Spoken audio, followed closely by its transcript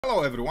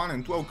Hello everyone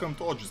and welcome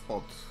to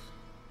Spot.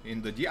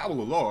 In the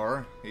Diablo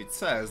lore, it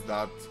says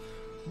that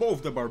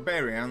both the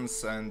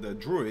barbarians and the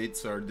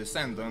druids are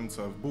descendants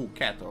of Bull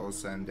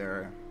Katos and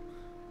they're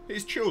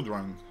his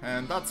children,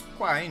 and that's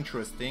quite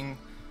interesting.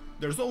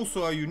 There's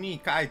also a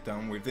unique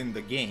item within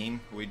the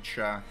game which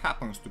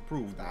happens to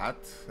prove that,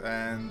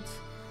 and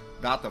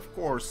that of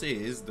course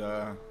is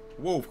the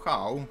Wolf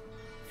Barb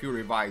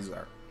Fury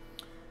Visor.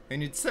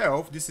 In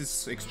itself, this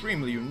is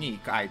extremely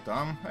unique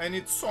item, and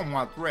it's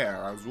somewhat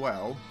rare as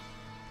well.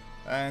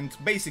 And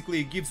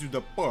basically it gives you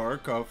the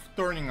perk of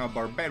turning a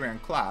barbarian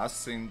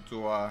class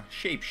into a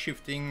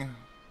shape-shifting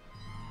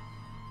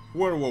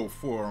werewolf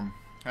form.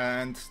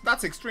 And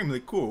that's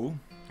extremely cool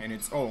in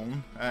its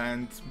own,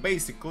 and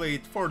basically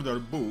it further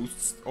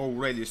boosts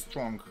already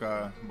strong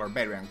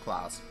barbarian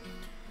class.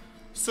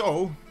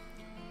 So,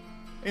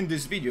 in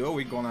this video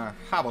we're gonna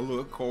have a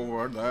look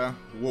over the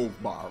Wolf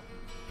Barb.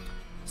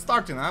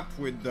 Starting up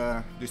with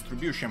the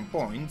distribution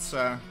points,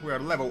 we are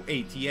level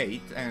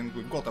 88 and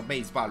we've got a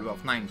base value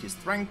of 90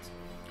 strength,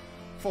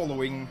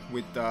 following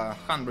with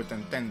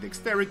 110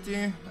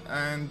 dexterity,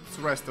 and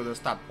the rest of the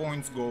stat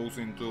points goes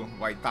into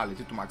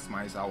vitality to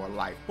maximize our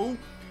life pool.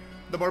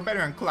 The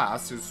barbarian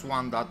class is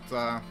one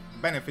that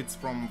benefits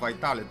from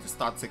vitality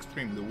stats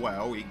extremely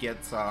well. It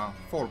gets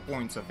 4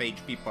 points of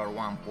HP per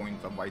 1 point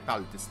of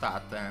vitality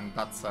stat, and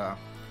that's a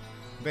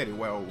very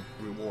well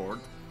reward.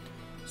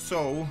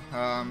 So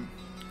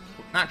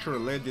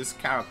naturally, this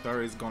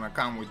character is gonna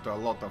come with a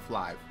lot of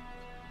life.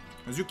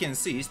 As you can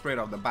see, straight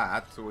off the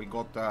bat, we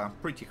got a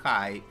pretty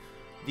high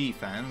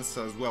defense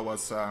as well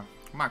as a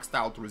maxed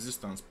out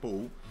resistance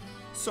pool.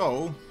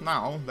 So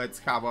now let's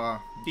have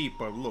a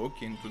deeper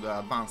look into the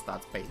advanced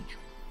stats page.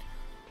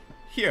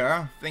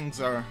 Here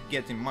things are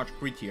getting much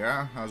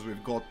prettier, as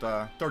we've got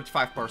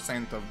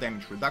 35% of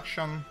damage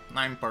reduction,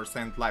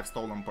 9% life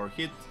stolen per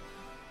hit,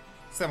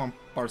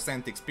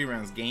 7%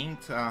 experience gained,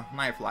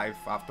 knife life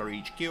after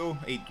each kill,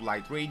 8 to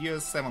light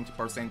radius,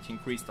 70%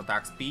 increased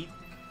attack speed,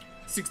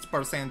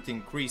 60%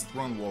 increased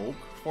run walk,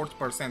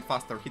 40%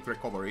 faster hit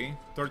recovery,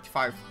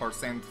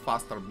 35%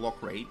 faster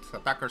block rate,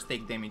 attackers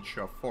take damage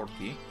of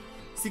 40,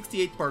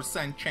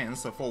 68%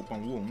 chance of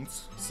open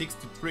wounds,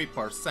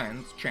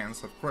 63%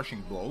 chance of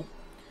crushing blow,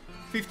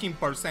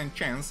 15%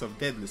 chance of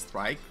deadly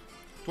strike,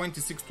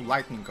 26 to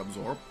lightning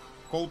absorb,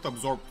 cold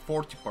absorb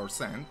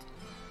 40%,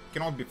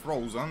 cannot be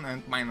frozen,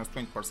 and minus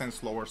 20%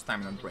 slower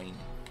stamina drain.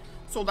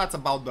 So that's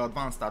about the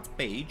advanced stats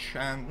page,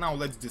 and now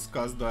let's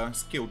discuss the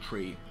skill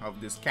tree of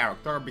this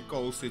character,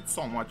 because it's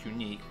somewhat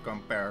unique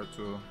compared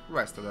to the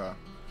rest of the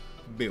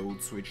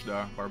builds which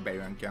the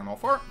barbarian can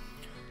offer.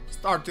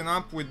 Starting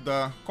up with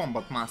the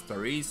combat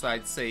masteries,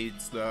 I'd say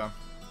it's the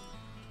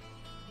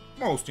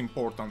most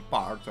important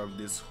part of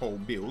this whole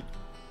build.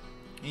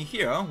 In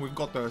here we've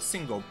got a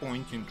single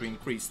point into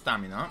increased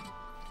stamina.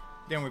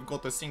 Then we've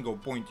got a single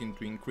point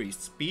into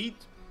increased speed.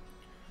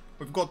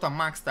 We've got a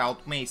maxed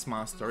out mace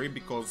mastery,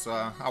 because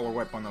our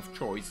weapon of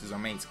choice is a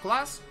mace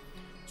class.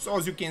 So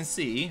as you can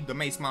see, the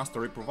mace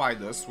mastery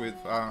provides us with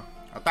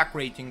attack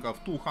rating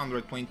of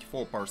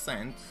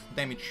 224%,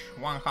 damage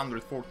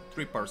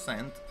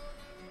 143%,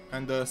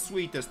 and the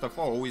sweetest of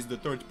all is the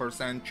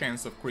 30%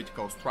 chance of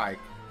critical strike.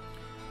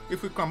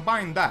 If we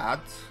combine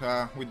that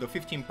with the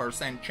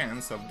 15%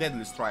 chance of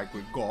deadly strike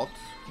we've got,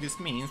 this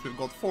means we've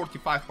got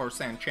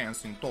 45%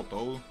 chance in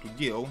total to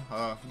deal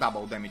a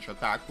double damage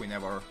attack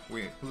whenever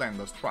we land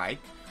a strike,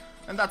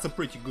 and that's a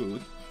pretty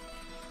good.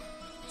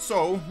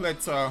 So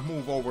let's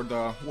move over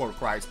the war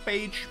cries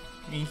page.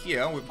 In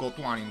here we've got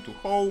 1 into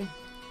Ho,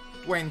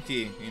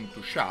 20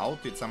 into Shout,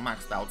 it's a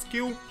maxed out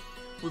skill.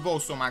 We've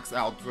also maxed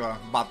out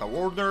battle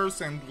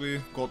orders, and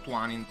we've got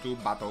 1 into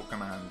battle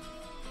command.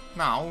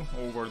 Now,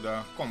 over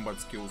the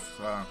combat skills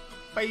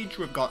page,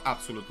 we've got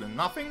absolutely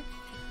nothing,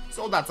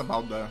 so that's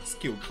about the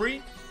skill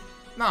tree.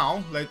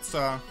 Now, let's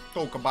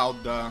talk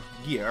about the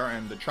gear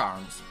and the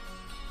charms.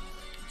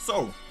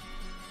 So,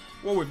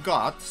 what we've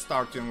got,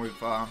 starting with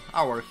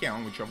our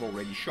helm, which I've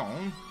already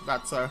shown,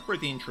 that's a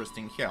pretty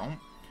interesting helm.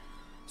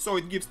 So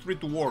it gives 3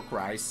 to War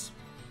Cries,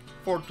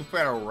 4 to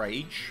Feral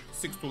Rage,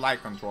 6 to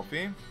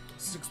Lycanthropy,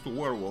 6 to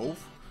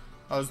Werewolf,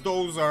 as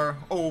those are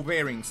all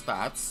varying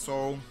stats,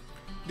 so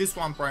this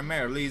one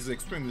primarily is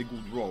extremely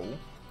good roll.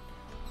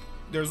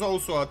 There's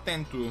also a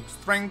 10 to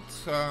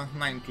Strength,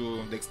 9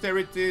 to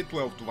Dexterity,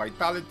 12 to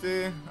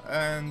Vitality,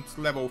 and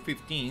level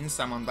 15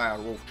 Summon Dire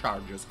Wolf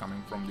charges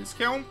coming from this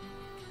helm.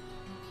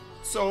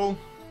 So,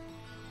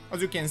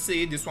 as you can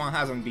see, this one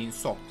hasn't been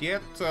socked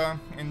yet.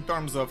 In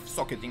terms of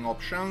socketing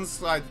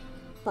options, I'd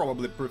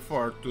probably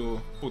prefer to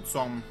put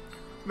some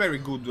very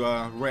good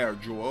rare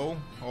jewel,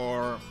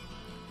 or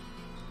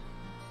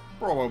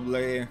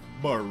probably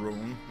Burr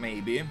Rune,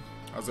 maybe,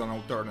 as an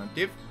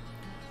alternative.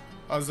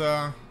 As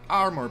a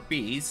armor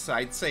piece,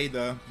 I'd say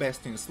the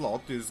best in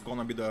slot is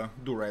gonna be the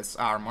Duress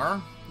armor.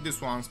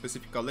 This one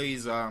specifically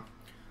is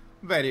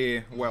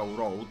very well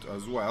rolled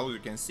as well. You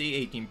can see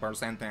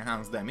 18%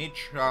 enhanced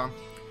damage,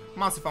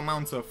 massive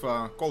amounts of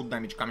cold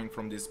damage coming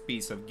from this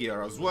piece of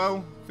gear as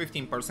well,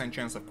 15%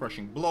 chance of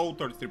crushing blow,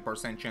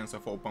 33% chance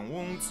of open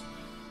wounds,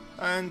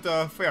 and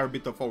a fair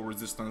bit of all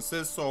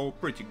resistances, so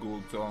pretty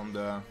good on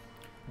the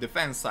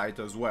defense side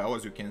as well,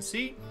 as you can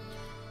see.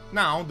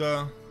 Now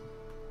the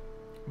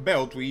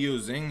belt we're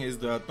using is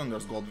the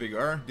Thunder's God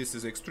Vigor. This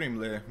is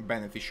extremely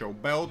beneficial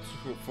belt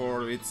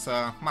for its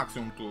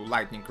maximum to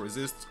lightning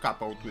resist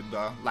coupled with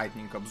the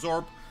lightning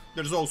absorb.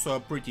 There's also a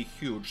pretty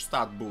huge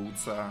stat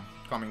boost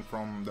coming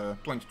from the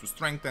 22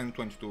 strength and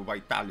 22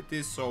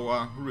 vitality, so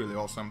a really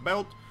awesome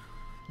belt.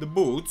 The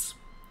boots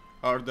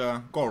are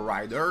the Gore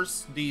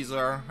Riders. These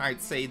are,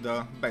 I'd say,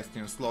 the best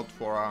in slot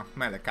for a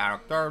melee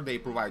character. They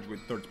provide with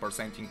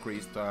 30%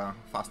 increased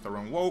faster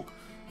run walk,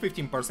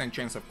 15%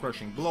 chance of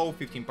crushing blow,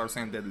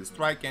 15% deadly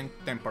strike, and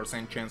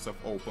 10% chance of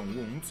open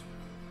wounds.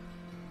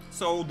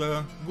 So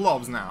the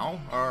gloves now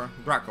are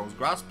Draco's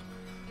Grasp.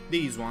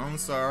 These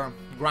ones are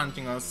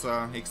granting us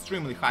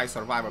extremely high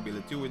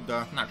survivability with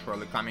the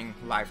naturally coming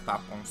life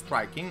tap on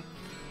striking.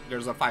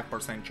 There's a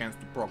 5% chance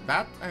to proc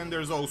that, and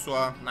there's also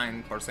a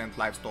 9%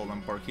 life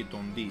stolen per hit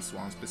on this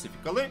one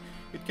specifically.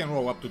 It can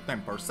roll up to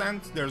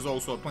 10%. There's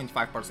also a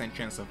 25%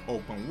 chance of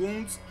open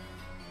wounds,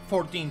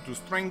 14 to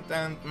strength,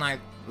 and 9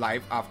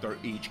 life after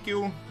each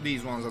kill.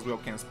 These ones as well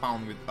can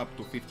spawn with up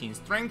to 15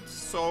 strength,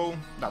 so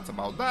that's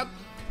about that.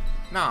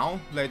 Now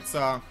let's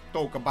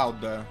talk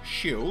about the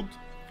shield.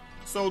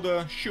 So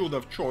the shield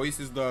of choice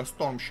is the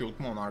Storm Shield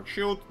Monarch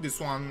Shield. This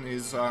one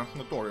is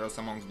notorious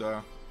amongst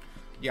the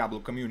Diablo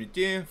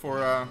community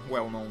for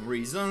well-known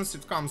reasons.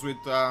 It comes with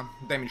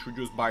damage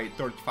reduced by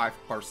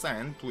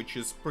 35%, which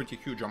is pretty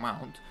huge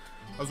amount,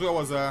 as well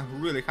as a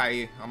really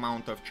high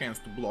amount of chance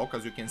to block,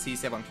 as you can see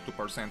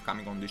 72%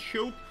 coming on this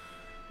shield.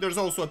 There's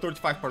also a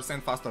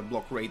 35% faster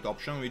block rate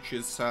option, which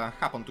is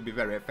happen to be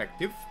very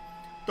effective.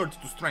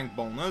 32 strength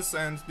bonus,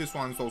 and this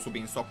one's also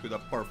being socked with a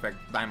perfect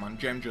diamond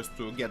gem just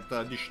to get the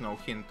additional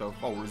hint of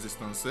all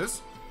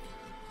resistances.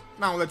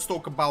 Now let's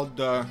talk about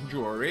the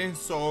jewelry.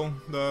 So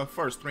the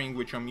first ring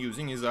which I'm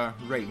using is a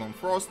Raven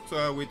Frost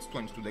with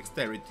 22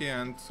 dexterity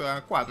and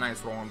quite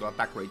nice roll on the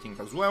attack rating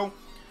as well.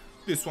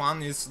 This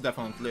one is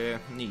definitely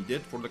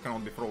needed for the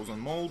cannot be frozen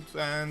mode,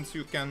 and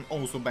you can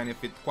also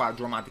benefit quite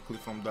dramatically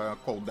from the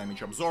cold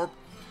damage absorb.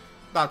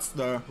 That's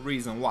the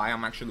reason why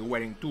I'm actually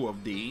wearing two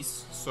of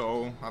these.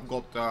 So I've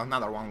got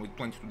another one with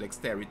 22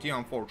 dexterity.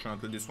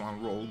 Unfortunately this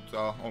one rolled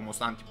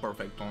almost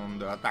anti-perfect on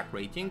the attack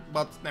rating,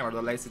 but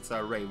nevertheless it's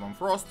a Raven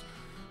Frost,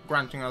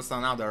 granting us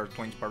another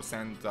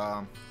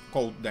 20%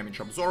 cold damage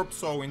absorb.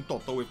 So in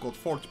total we've got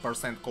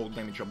 40% cold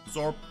damage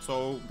absorb,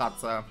 so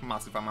that's a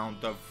massive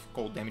amount of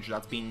cold damage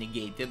that's being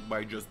negated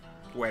by just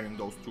wearing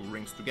those two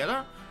rings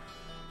together.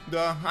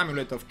 The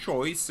amulet of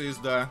choice is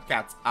the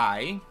Cat's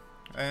Eye,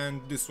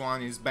 and this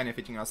one is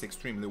benefiting us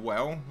extremely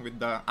well. With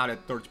the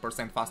added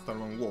 30% faster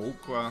run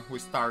walk, we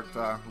start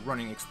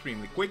running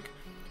extremely quick.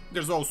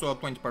 There's also a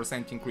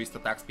 20% increased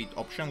attack speed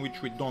option,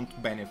 which we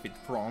don't benefit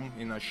from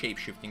in a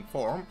shape-shifting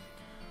form.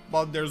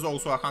 But there's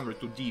also 100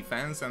 to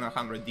defense and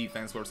 100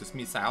 defense versus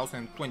missiles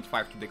and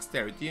 25 to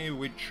dexterity,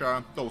 which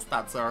those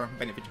stats are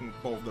benefiting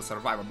both the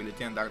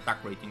survivability and the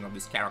attack rating of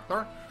this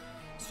character.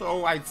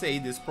 So I'd say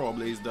this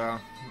probably is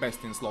the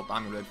best in slot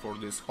amulet for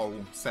this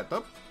whole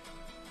setup.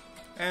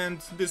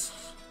 And this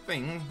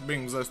thing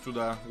brings us to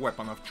the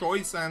weapon of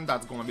choice, and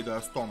that's gonna be the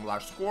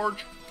Stormlash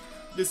Scourge.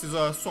 This is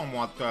a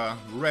somewhat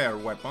rare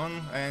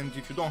weapon, and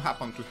if you don't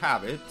happen to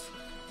have it,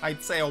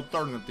 I'd say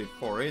alternative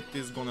for it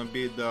is gonna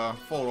be the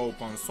Fall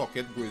Open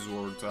Socket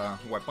Griswold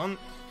weapon,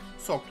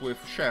 soaked with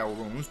shell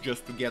runes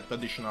just to get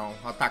additional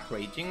attack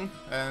rating,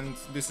 and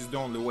this is the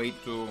only way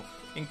to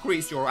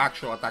increase your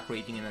actual attack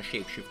rating in a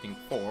shape-shifting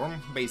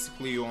form.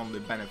 Basically you only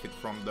benefit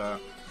from the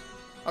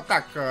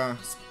attack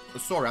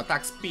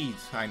speed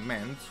I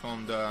meant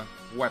on the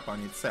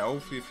weapon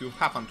itself. If you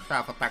happen to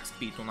have attack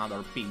speed on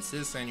other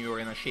pieces and you're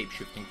in a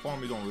shape-shifting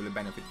form, you don't really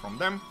benefit from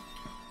them,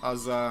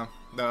 as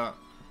the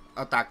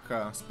attack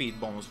speed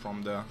bonus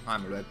from the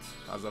amulet,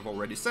 as I've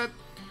already said.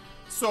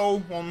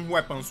 So on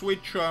weapon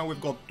switch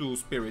we've got two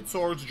Spirit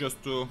Swords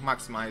just to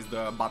maximize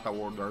the Battle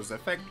Order's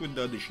effect with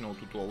the additional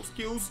 2-2-0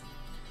 skills.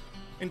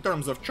 In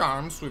terms of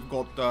charms, we've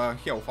got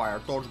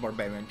Hellfire Torch,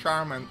 Barbarian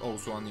Charm, and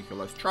also a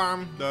Nicholas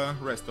Charm. The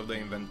rest of the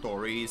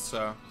inventory is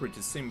pretty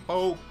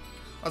simple.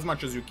 As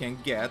much as you can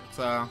get,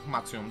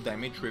 maximum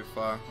damage with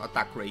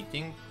attack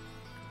rating,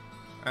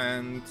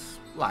 and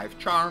life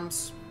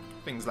charms,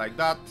 things like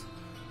that.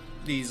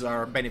 These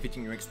are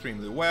benefiting you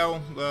extremely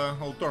well. The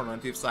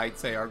alternatives, I'd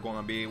say, are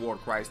gonna be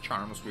Warcry's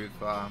Charms with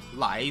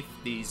life.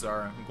 These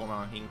are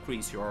gonna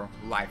increase your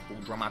life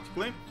pool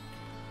dramatically.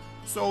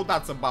 So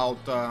that's about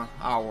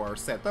our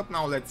setup.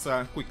 Now let's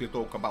quickly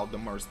talk about the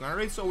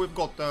Mercenary. So we've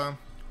got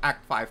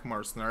Act 5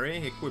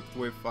 Mercenary equipped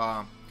with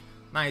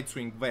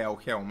Nightwing Veil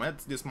Helmet.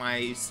 This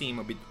might seem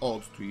a bit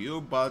odd to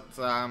you, but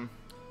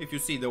if you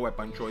see the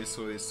weapon choice,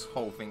 so this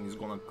whole thing is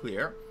gonna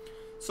clear.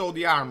 So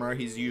the armor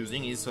he's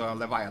using is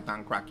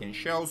Leviathan Kraken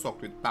Shell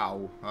soaked with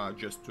Tau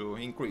just to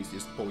increase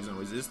his poison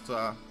resist.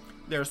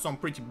 There's some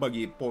pretty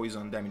buggy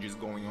poison damages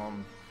going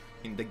on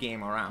in the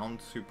game around,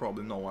 you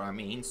probably know what I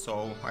mean,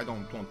 so I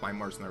don't want my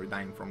Mercenary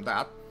dying from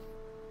that.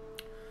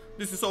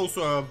 This is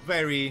also a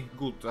very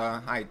good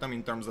item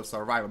in terms of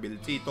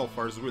survivability. It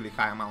offers really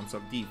high amounts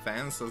of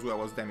defense as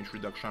well as damage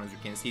reduction, as you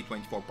can see,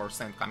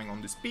 24% coming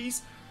on this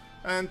piece.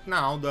 And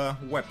now the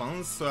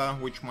weapons,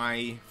 which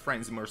my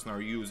frenzy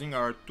mercenary using,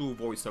 are two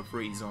Voice of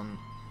Reason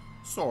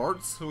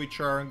swords, which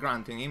are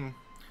granting him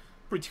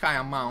pretty high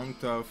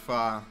amount of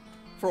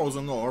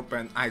Frozen Orb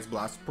and Ice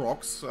Blast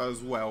procs,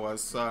 as well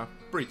as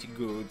pretty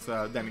good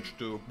damage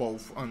to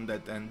both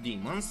undead and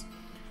demons.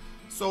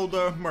 So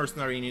the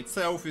mercenary in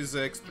itself is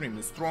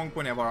extremely strong.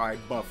 Whenever I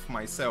buff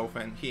myself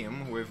and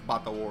him with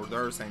battle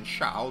orders and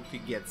shout,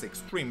 it gets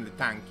extremely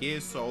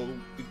tanky, so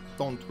we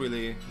don't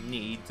really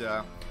need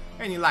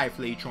any life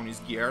leech on his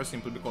gear,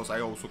 simply because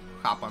I also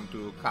happen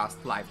to cast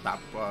life tap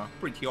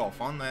pretty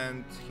often,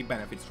 and he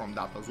benefits from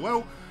that as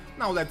well.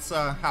 Now let's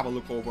have a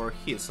look over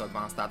his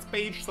advanced stats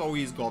page. So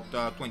he's got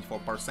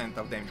 24%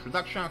 of damage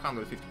reduction,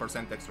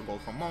 150% extra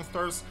gold from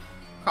monsters,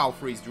 half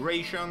freeze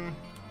duration,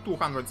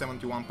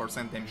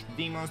 271% damage to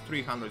demons,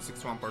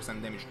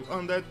 361% damage to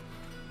undead,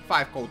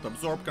 5 cold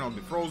absorb, cannot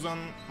be frozen,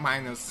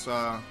 minus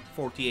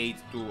 48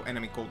 to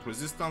enemy cold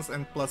resistance,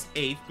 and plus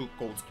 8 to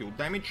cold skill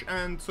damage.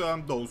 And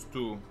those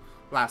two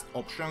last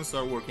options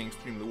are working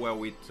extremely well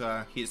with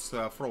his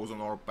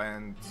Frozen Orb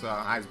and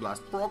Ice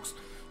Blast procs.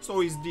 So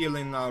he's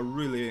dealing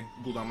really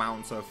good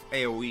amounts of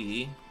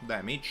AoE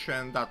damage,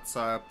 and that's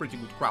pretty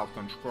good crowd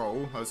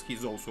control, as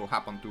he's also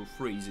happened to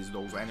freeze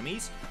those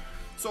enemies.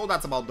 So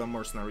that's about the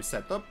mercenary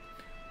setup.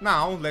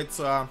 Now let's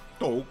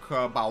talk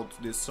about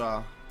this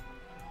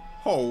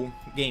whole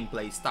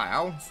gameplay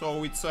style.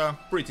 So it's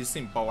pretty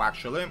simple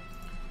actually.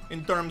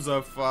 In terms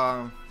of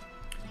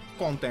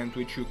content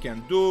which you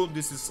can do,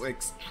 this is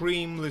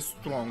extremely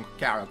strong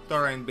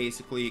character, and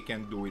basically you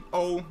can do it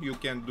all. You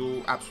can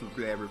do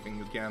absolutely everything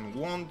you can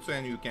want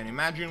and you can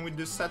imagine with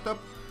this setup.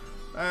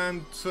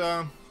 And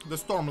the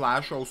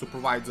Stormlash also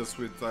provides us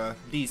with a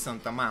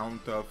decent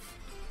amount of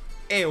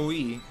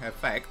AoE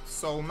effect.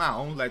 So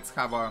now let's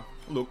have a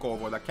look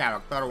over the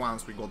character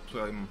once we got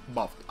him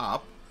buffed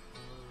up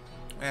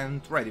and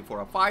ready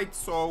for a fight.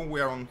 So we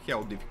are on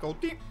Hell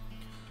difficulty.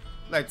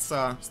 Let's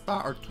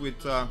start with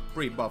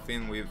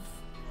pre-buffing with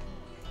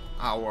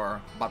our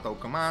battle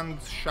command,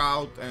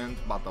 shout, and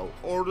battle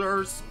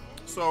orders.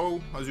 So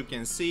as you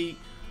can see,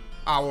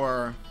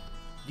 our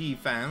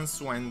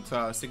defense went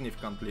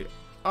significantly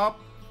up,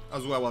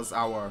 as well as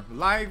our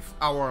life.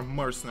 Our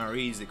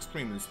mercenary is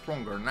extremely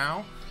stronger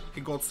now. He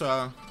got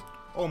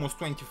almost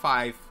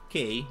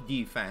 25k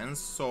defense,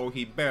 so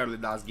he barely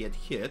does get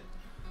hit,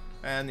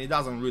 and he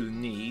doesn't really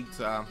need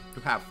to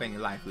have any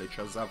life leech,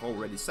 as I've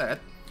already said.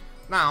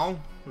 Now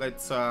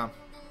let's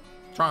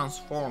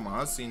transform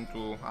us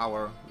into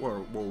our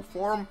werewolf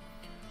form,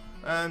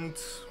 and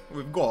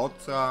we've got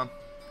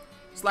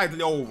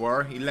slightly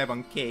over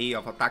 11k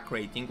of attack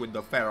rating with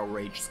the Feral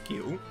Rage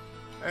skill,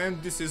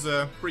 and this is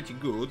pretty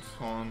good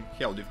on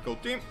Hell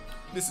difficulty.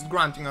 This is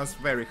granting us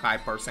very high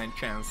 %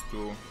 chance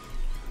to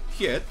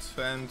hit,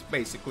 and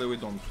basically we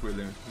don't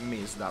really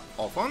miss that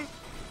often.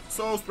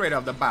 So straight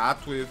off the bat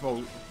we've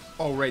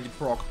already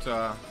procced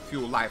a few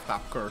life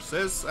tap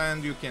curses,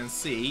 and you can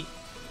see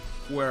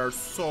we're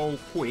so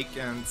quick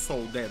and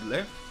so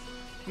deadly.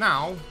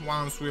 Now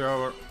once we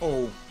are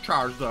all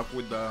charged up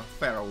with the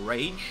Feral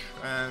Rage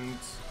and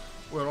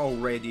we're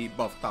already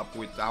buffed up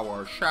with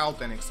our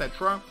shout and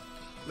etc.,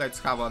 let's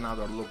have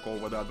another look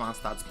over the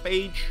advanced stats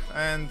page.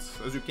 And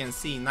as you can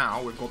see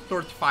now, we've got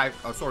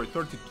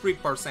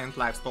 33%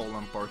 life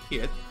stolen per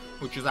hit,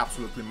 which is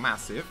absolutely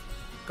massive.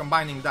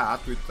 Combining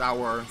that with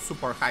our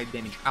super high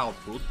damage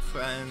output,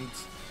 and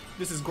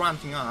this is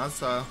granting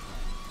us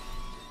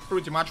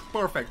pretty much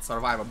perfect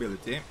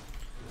survivability.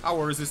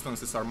 Our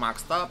resistances are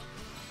maxed up,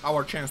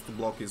 our chance to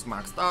block is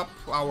maxed up,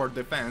 our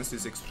defense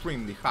is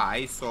extremely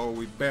high, so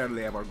we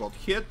barely ever got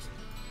hit.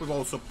 We've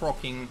also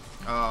proccing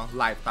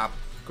life tap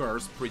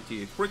curse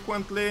pretty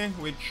frequently,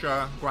 which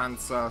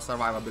grants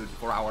survivability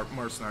for our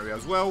mercenary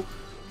as well.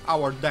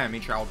 Our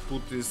damage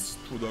output is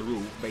through the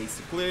roof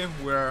basically.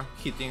 We're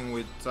hitting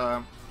with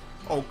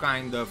all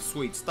kind of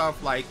sweet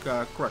stuff like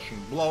crushing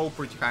blow,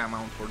 pretty high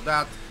amount for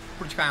that,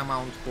 pretty high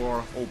amount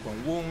for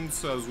open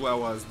wounds, as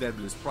well as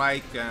deadly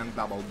strike and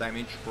double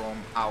damage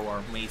from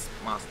our mace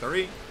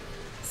mastery.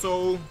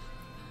 So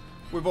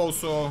we've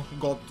also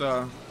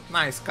got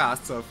nice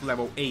casts of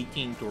level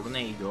 18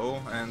 Tornado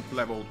and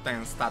level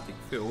 10 Static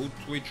Field,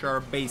 which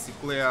are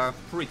basically a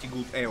pretty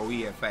good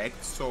AoE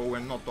effect, so we're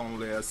not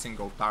only a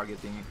single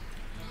targeting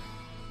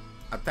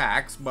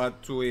attacks,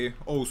 but we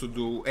also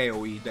do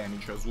AoE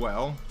damage as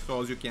well.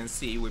 So as you can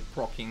see, we're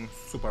proccing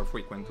super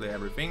frequently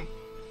everything.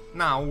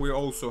 Now we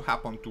also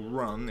happen to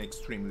run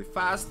extremely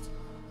fast,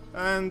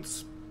 and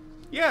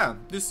yeah,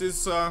 this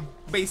is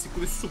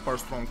basically super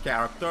strong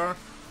character.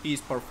 He's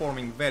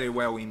performing very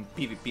well in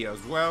PvP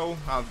as well.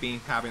 I've been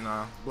having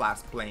a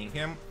blast playing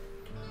him.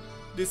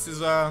 This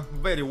is a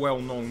very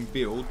well-known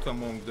build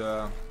among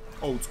the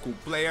old school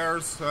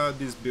players.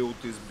 This build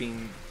has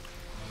been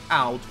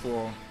out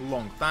for a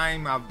long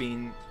time. I've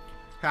been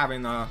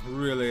having a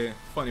really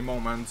funny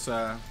moments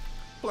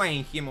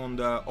playing him on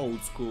the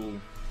old school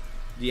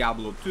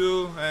Diablo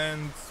 2,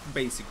 and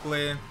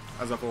basically,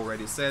 as I've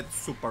already said,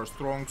 super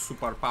strong,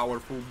 super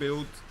powerful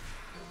build,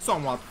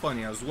 somewhat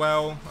funny as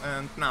well,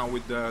 and now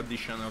with the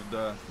addition of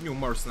the new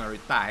mercenary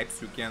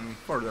types you can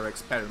further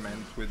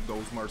experiment with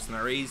those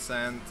mercenaries,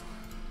 and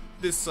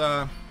this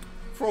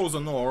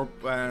Frozen Orb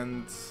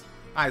and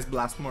Ice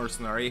Blast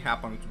Mercenary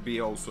happen to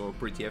be also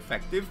pretty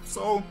effective.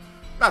 So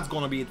that's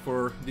gonna be it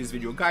for this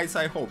video, guys.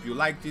 I hope you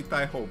liked it,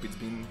 I hope it's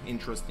been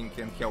interesting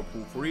and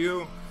helpful for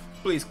you.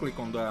 Please click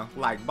on the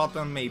like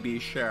button, maybe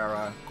share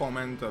a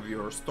comment of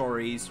your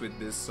stories with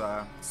this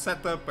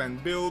setup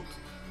and build,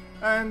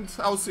 and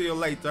I'll see you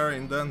later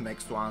in the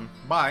next one.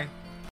 Bye!